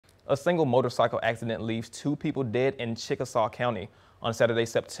A single motorcycle accident leaves 2 people dead in Chickasaw County. On Saturday,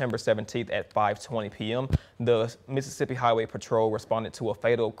 September 17th at 5:20 p.m., the Mississippi Highway Patrol responded to a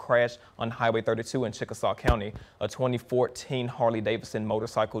fatal crash on Highway 32 in Chickasaw County. A 2014 Harley-Davidson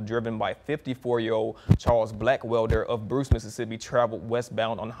motorcycle driven by 54-year-old Charles Blackwelder of Bruce, Mississippi, traveled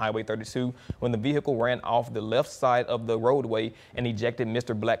westbound on Highway 32 when the vehicle ran off the left side of the roadway and ejected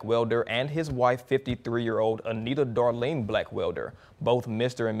Mr. Blackwelder and his wife, 53-year-old Anita Darlene Blackwelder. Both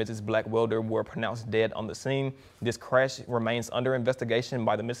Mr. and Mrs. Blackwelder were pronounced dead on the scene. This crash remains under investigation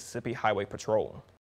by the Mississippi Highway Patrol.